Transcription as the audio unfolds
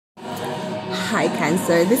Hi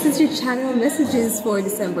Cancer, this is your channel messages for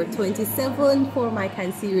December 27 for my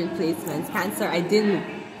Cancerian placements. Cancer, I didn't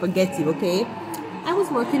forget you, okay? I was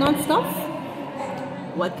working on stuff.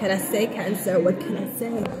 What can I say, Cancer? What can I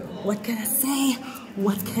say? What can I say?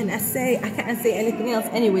 What can I say? I can't say anything else.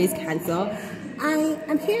 Anyways, Cancer, I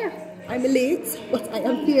am here. I'm late, but I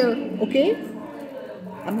am here, okay?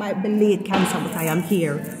 I might be late, Cancer, but I am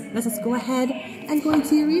here. Let's just go ahead and go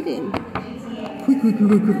into your reading. Quick,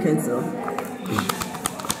 Cancer.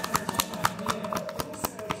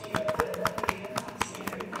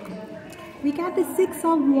 We got the 6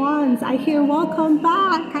 of Wands. I hear welcome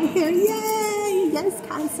back. I hear yay. Yes,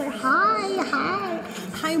 Cancer.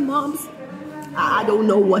 Hi, moms. I don't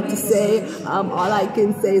know what to say. All I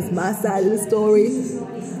can say is my side of the story.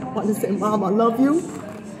 I want to say, Mom, I love you.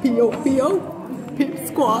 Pip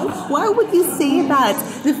Squad. Why would you say that?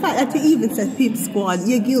 The fact that you even said Pip Squad,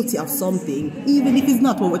 you're guilty of something. Even if it's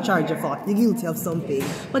not what we're charging for, you're guilty of something.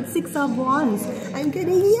 But 6 of Wands, I'm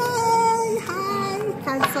getting yay. Hi,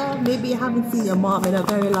 Cancer. Maybe you haven't seen your mom in a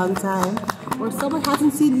very long time. Or someone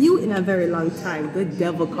hasn't seen you in a very long time. The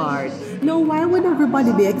Devil card. No, why would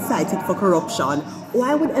everybody be excited for corruption?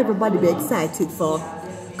 Why would everybody be excited for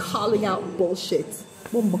calling out bullshit?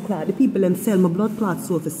 The people them sell my blood clot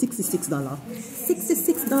sold for $66.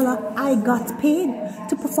 $66 I got paid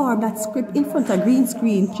to perform that script in front of green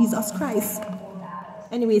screen. Jesus Christ.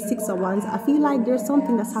 Anyway, 6 of Wands, I feel like there's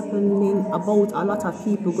something that's happening about a lot of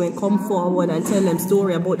people going come forward and tell them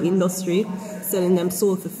story about industry, selling them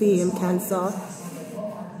soul for fame, Cancer.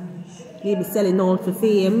 Maybe selling all for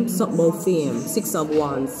fame, something about fame. 6 of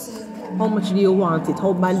Wands. How much do you want it?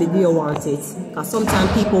 How badly do you want it? Because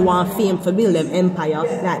sometimes people want fame for build them empire,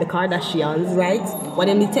 like the Kardashians, right? But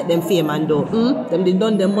them they take them fame and do. Them they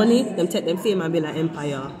done them money, them take them fame and build an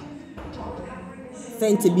empire.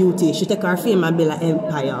 Fenty Beauty, she take her fame and build an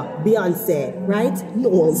empire. Beyonce, right?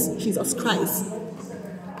 Knowles, Jesus Christ.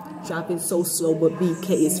 Driving so slow, but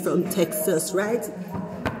BK is from Texas, right?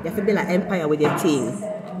 You have to build an empire with your thing.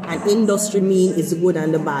 And industry mean is the good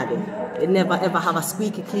and the bad. They never ever have a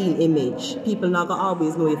squeaky clean image. People not gonna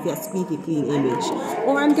always know if you have a squeaky clean image.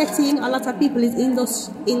 Or I'm getting a lot of people is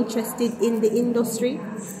interested in the industry.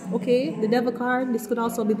 Okay, the Devil card, this could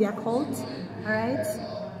also be the occult. Alright?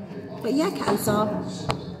 But yeah, Cancer,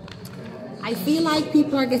 I feel like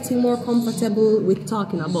people are getting more comfortable with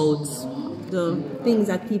talking about the things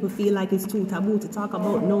that people feel like it's too taboo to talk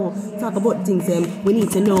about. No, talk about things we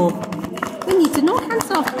need to know. We need to know,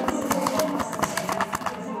 Cancer.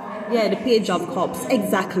 Yeah, the Page of Cups,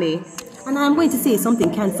 exactly. And I'm going to say something,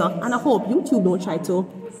 Cancer, and I hope YouTube don't try to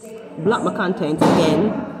block my content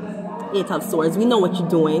again. 8 of Swords, we know what you're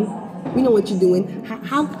doing. We know what you're doing.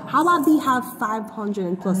 How about we have 500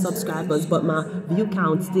 and plus subscribers, but my view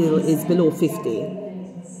count still is below 50?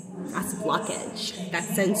 That's blockage. That's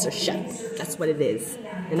censorship. That's what it is.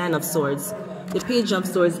 The 9 of Swords, the Page of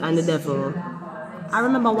Swords, and the Devil. I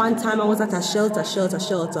remember one time I was at a shelter,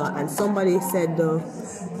 and somebody said,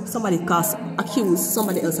 somebody accused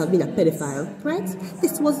somebody else of being a pedophile, right?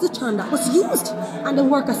 This was the term that was used. And the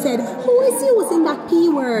worker said, who is using that P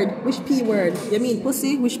word? Which P word? You mean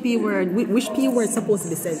pussy? Which P word? Which P word is supposed to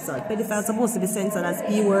be censored? Pedophile is supposed to be censored as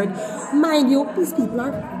P word. Mind you, these people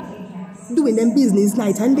are doing them business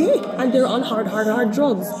night and day. And they're on hard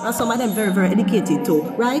drugs. And some of them very, very educated too,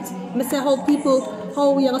 right? I say how we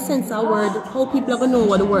are going to censor a word, how people are going to know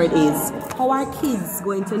what the word is. How are kids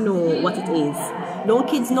going to know what it is? Don't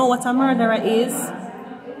kids know what a murderer is?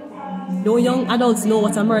 Don't young adults know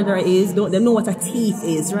what a murderer is? Don't they know what a thief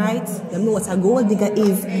is, right? They know what a gold digger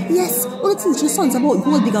is. Yes, only teach your sons about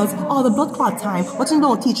gold diggers all the blood clot time, but you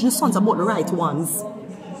don't teach your sons about the right ones.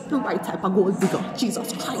 The right type of gold digger.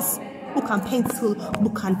 Jesus Christ. Book and pencil. I'm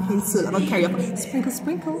gonna carry up.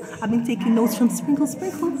 Sprinkle. I've been taking notes from sprinkle,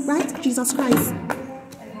 right? Jesus Christ.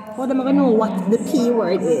 How am I gonna know what the P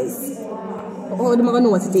word is? How am I gonna know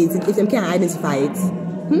what it is if them can't identify it?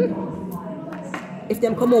 If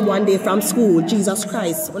them come home one day from school, Jesus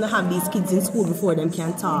Christ, wanna have these kids in school before them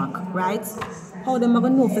can talk, right? How am I gonna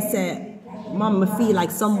know if I say, Mom, I feel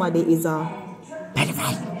like somebody is a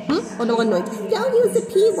pedophile? How do I know it? Don't use the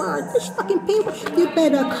P word. Which fucking P word? You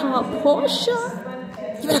better call Portia.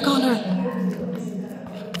 You better call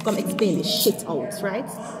her. Come explain this shit out, right?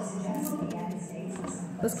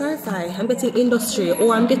 Let's clarify. I'm getting industry,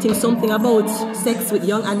 or I'm getting something about sex with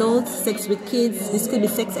young adults, sex with kids. This could be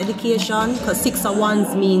sex education, because 6 of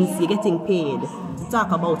Wands means you're getting paid to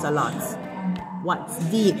talk about a lot. What's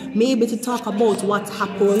deep? Maybe to talk about what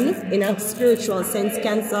happened in a spiritual sense,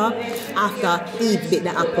 Cancer, after Eve bit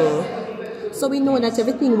the apple. So we know that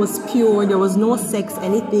everything was pure, there was no sex,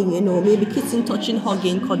 anything, you know, maybe kissing, touching,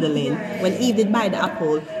 hugging, cuddling. When Eve did buy the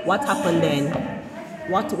apple, what happened then?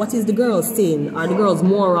 What is the girl's sin or the girl's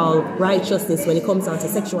moral righteousness when it comes down to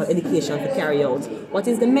sexual education to carry out? What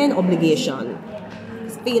is the men's obligation?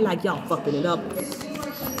 Feel like y'all fucking it up.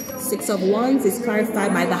 6 of Wands is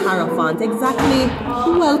clarified by the Hierophant. Exactly.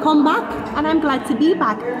 Welcome back, and I'm glad to be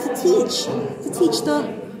back to teach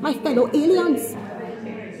my fellow aliens.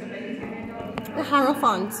 The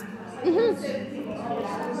Hierophant.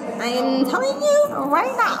 I am telling you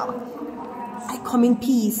right now, I come in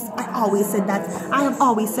peace. I always said that. I have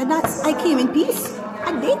always said that. I came in peace.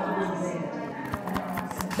 I did.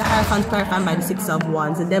 The Hierophant clarified by the 6 of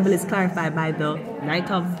Wands. The Devil is clarified by the Knight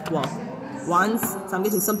of Wands. So I'm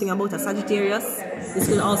getting something about a Sagittarius. This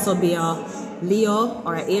will also be a Leo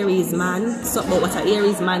or an Aries man. Something about what an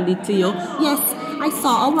Aries man did to you. Yes, I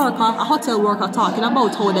saw a hotel worker talking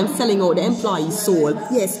about how them selling out the employee's soul.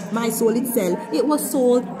 Yes, my soul itself. It was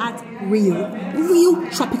sold at real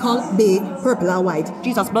tropical bay, purple and white.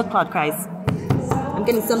 Jesus, blood clot Christ. I'm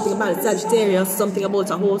getting something about a Sagittarius, something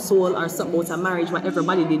about a whole soul, or something about a marriage, what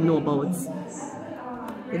everybody didn't know about.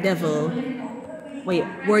 The Devil. Wait,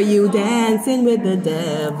 were you dancing with the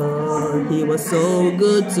devil? He was so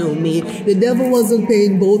good to me. The devil wasn't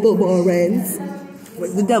paying both of our rents.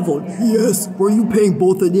 Wait, the devil, yes, were you paying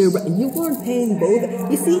both of their rents? You weren't paying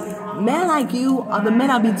both. You see, men like you are the men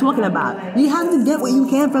I've been talking about. You have to get what you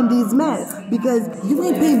can from these men because you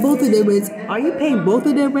ain't paying both of their rents. Are you paying both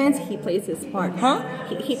of their rents? He plays his part, huh?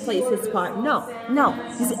 He plays his part. No.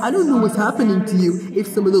 You see, I don't know what's happening to you if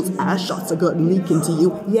some of those ass shots are getting leaking to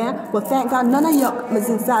you. Yeah, but thank God none of y'all was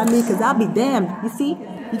inside me because I'll be damned. You see,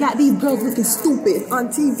 you got these girls looking stupid on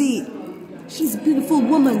TV. She's a beautiful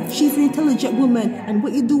woman. She's an intelligent woman. And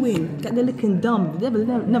what you doing? Got the looking dumb. The devil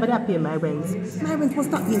never that paid my rents. My rent was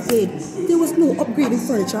not being paid. There was no upgraded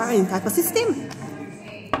furniture or any type of system.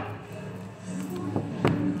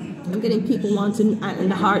 I'm getting people wanting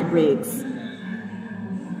and the heart breaks.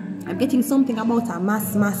 I'm getting something about a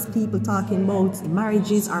mass people talking about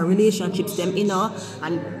marriages or relationships, them inner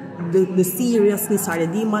and the seriousness or the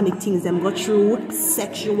demonic things them go through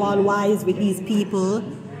sexual wise with these people.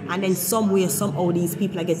 And then somewhere, somehow, these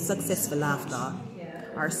people get successful after.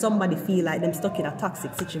 Or somebody feel like them stuck in a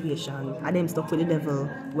toxic situation. And them stuck with the devil.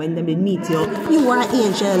 When them they meet you, you were an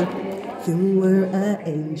angel. You were an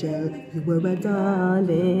angel. You were a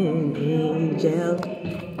darling angel.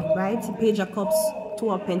 Right? Page of Cups,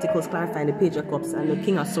 2 of Pentacles clarifying the Page of Cups. And the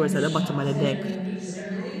King of Swords at the bottom of the deck.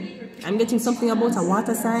 I'm getting something about a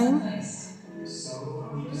water sign.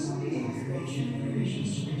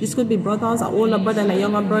 This could be brothers, an older brother and a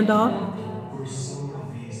younger brother.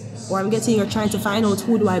 Or I'm getting you're trying to find out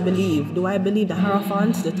who do I believe. Do I believe the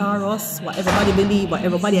Hierophant, the Taurus, what everybody believe, what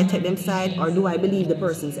everybody attack them side, or do I believe the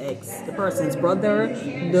person's ex, the person's brother,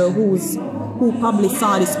 who probably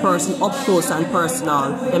saw this person up close and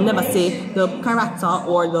personal. Them never say the character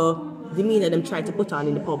or the demeanor them try to put on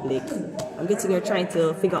in the public. I'm getting you're trying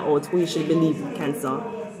to figure out who you should believe, Cancer.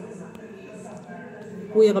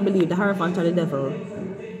 Who you gonna believe, the Hierophant or the devil?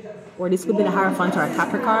 Or this could be the Hierophant or a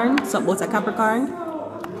Capricorn. Something about a Capricorn.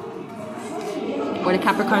 Or the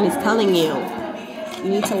Capricorn is telling you, you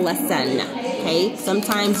need to listen. Okay?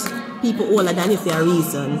 Sometimes people older than you for a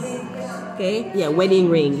reason. Okay? Yeah, wedding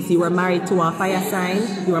rings. You were married to a fire sign.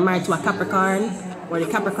 You were married to a Capricorn. Or the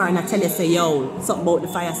Capricorn that tell you, say, yo, something about the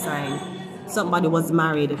fire sign. Somebody was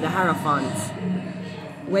married. The Hierophant.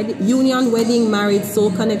 Union, wedding, married, soul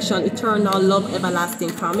connection, eternal love, everlasting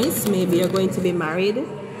promise. Maybe you're going to be married.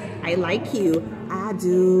 I like you. I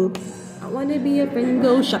do. I want to be your friend.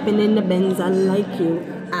 Go shopping in the Benz. I like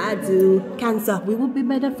you. I do. Cancer. We would be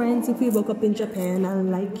better friends if we woke up in Japan. I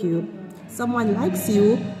like you. Someone likes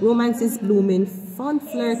you. Romance is blooming. Fun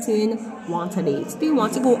flirting. Want a date. They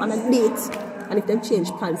want to go on a date. And if them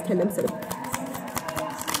change plans, tell them so.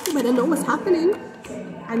 You better know what's happening.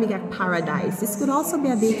 And we got paradise. This could also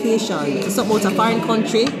be a vacation. Something about a foreign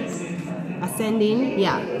country. Ascending.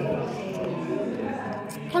 Yeah.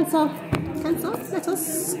 Cancer, let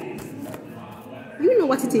us. You know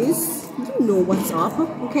what it is. You know what's up,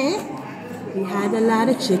 okay? You had a lot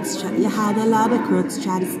of chicks, you had a lot of crooks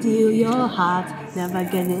try to steal your heart. Never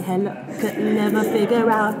getting hello, couldn't never figure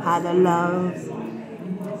out how to love.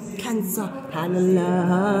 Cancer, how to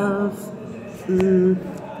love.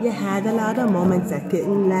 You had a lot of moments that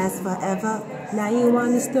couldn't last forever. Now you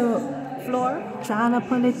on the floor, trying to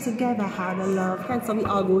pull it together, how to love. Cancer, we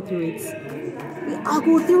all go through it.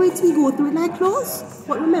 We go through it like clothes.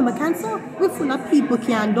 But remember, Cancer, we're full of people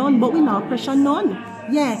can't done, but we not pressure none.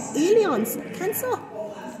 Yeah, aliens, Cancer.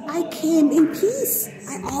 I came in peace.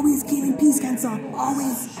 I always came in peace, Cancer.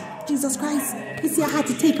 Always. Jesus Christ. You see, I had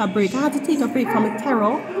to take a break. I had to take a break from the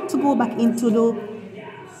terror to go back into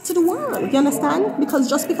the world. You understand? Because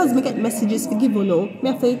just because we get messages to give you know, we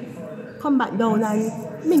have to come back down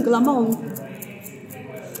and mingle among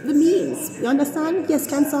the means. You understand? Yes,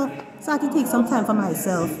 Cancer. So I had to take some time for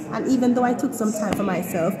myself. And even though I took some time for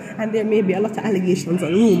myself, and there may be a lot of allegations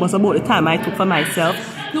and rumors about the time I took for myself,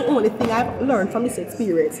 the only thing I've learned from this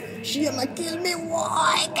experience, shame might kill me.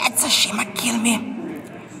 Why? Cancer, shame might kill me.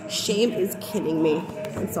 Shame is killing me.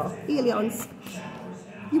 And so, aliens,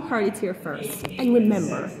 you heard it here first. And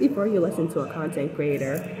remember, before you listen to a content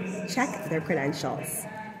creator, check their credentials.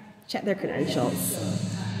 Check their credentials.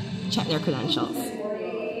 Check their credentials.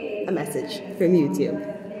 A message from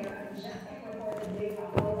YouTube.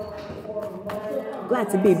 Glad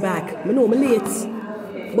to be back. I know I'm late,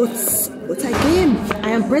 but I came.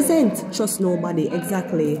 I am present. Trust nobody.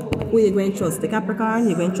 Exactly. Who you going to trust? The Capricorn?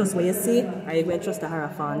 You going to trust what you see? Or you going to trust the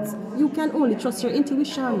Hierophant? You can only trust your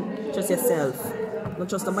intuition. Trust yourself. Don't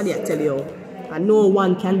trust nobody I tell you. And no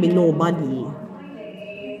one can be nobody.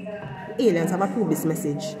 Aliens have approved this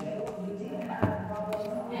message.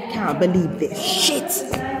 Can't believe this shit.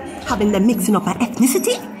 Having them mixing up my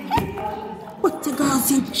ethnicity? Put the girls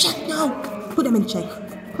in check now. Put them in check.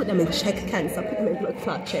 Put them in check, Cancer. Put them in blood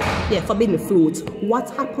clot check. Yeah, forbidden fruit. What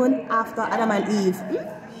happened after Adam and Eve?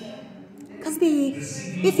 Because they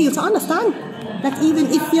fail to understand that even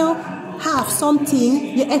if you have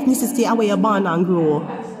something, your ethnicity are where you're born and grow.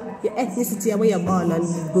 Your ethnicity are where you're born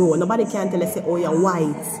and grow. Nobody can tell us, say, oh, you're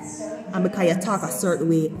white. And because you talk a certain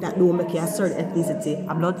way, that don't make you a certain ethnicity.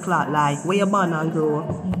 A blood clot lie. Where you're born and grow.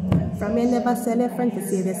 From you never sell your friend to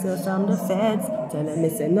save yourself from the feds. Tell them they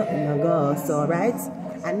say nothing no go, so right?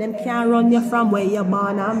 And them can't run you from where you're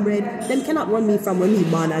born and bred. Them cannot run me from where me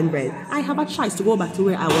born and bred. I have a choice to go back to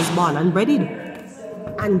where I was born and breaded.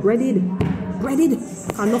 And breaded.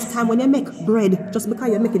 Enough time when you make bread, just because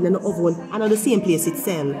you make it in the oven, and on the same place it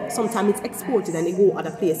sell. Sometimes it's exported and they go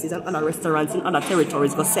other places and other restaurants in other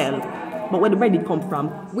territories go sell. But where the bread did come from,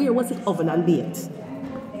 where was it oven and baked?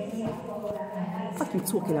 What you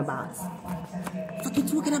talking about? What you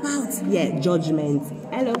talking about? Yeah, judgment.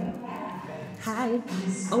 Hello. Hi.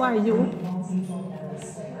 How are you?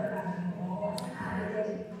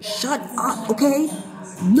 Shut up, okay?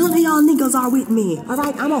 None of y'all niggas are with me.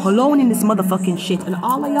 Alright, I'm all alone in this motherfucking shit. And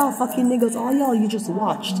all of y'all fucking niggas, all y'all you just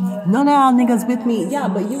watched. None of y'all niggas with me. Yeah,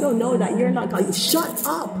 but you don't know that you're not going. Shut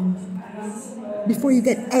up. Before you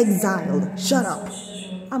get exiled. Shut up.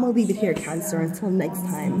 I'm gonna leave it here, Cancer. Until next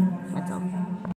time. That's all.